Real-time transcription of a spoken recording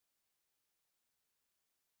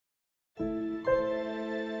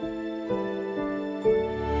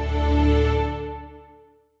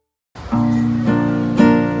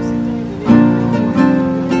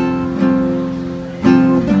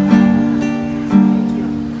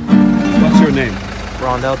name?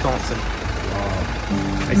 Rondell Thompson.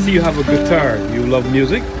 I see you have a guitar. You love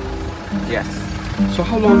music? Yes. So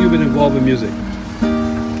how long you been involved in music?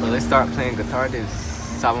 Well, I started playing guitar this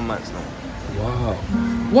 7 months now. Wow.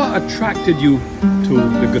 What attracted you to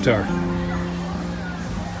the guitar?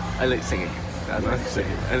 I like singing. That's what I'm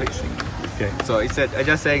saying. I like singing. Okay. So I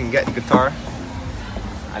just said I can get the guitar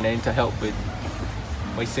and then to help with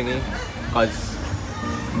my singing, because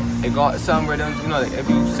it got some rhythms, you know, like if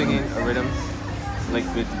you singing a rhythm like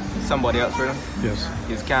with somebody else's rhythm, Yes.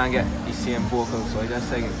 you just can't get the same vocals. So I just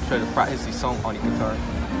say try to practice the song on the guitar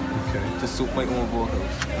Okay. to suit my own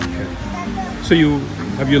vocals. Okay. So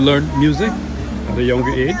have you learned music at a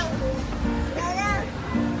younger age?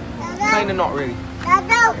 Kinda not really.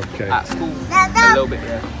 Okay. At school, a little bit,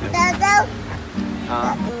 yeah.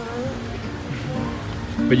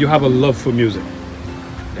 But you have a love for music.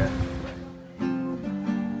 Yeah.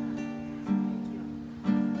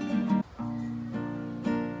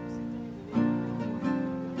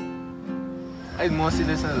 I mostly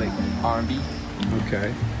listen to like R&B.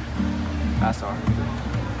 Okay. That's R&B.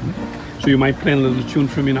 So you might play a little tune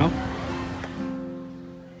for me now?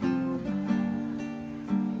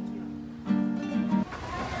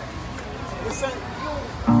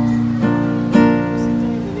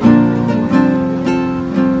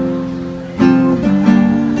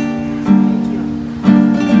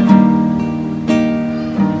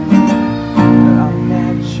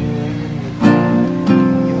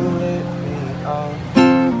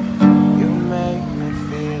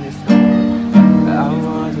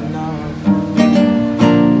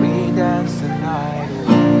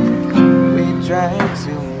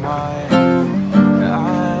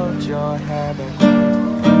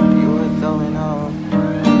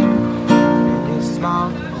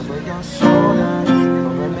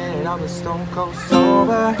 Stone cold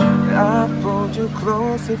sober, I pulled you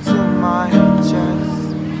closer to my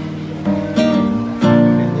chest,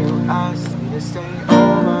 and you asked me to stay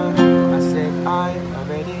over. I said I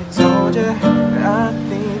already told you, I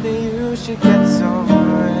think that you should get some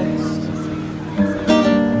rest.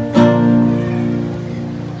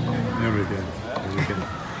 There we go.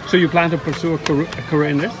 So you plan to pursue a career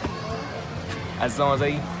in this? As long as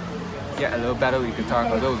I get a little better with guitar,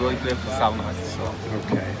 because I was only playing for 7 months. So.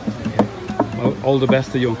 Okay. Well, all the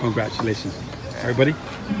best to you and congratulations. Everybody?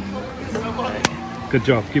 Good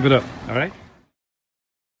job. Keep it up. All right?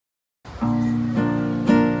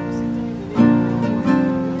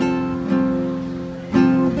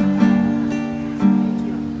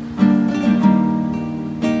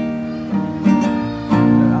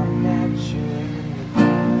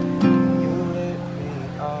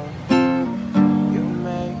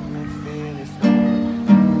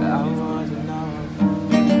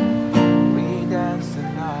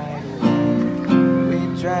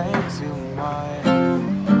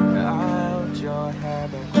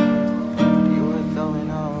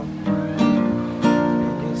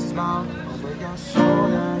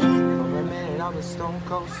 Stone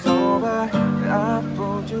cold sober, I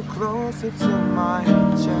pulled you closer to my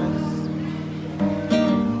chest,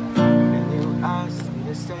 and you asked me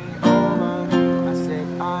to stay over. I said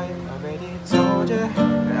I already told you,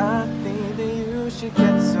 I think that you should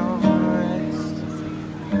get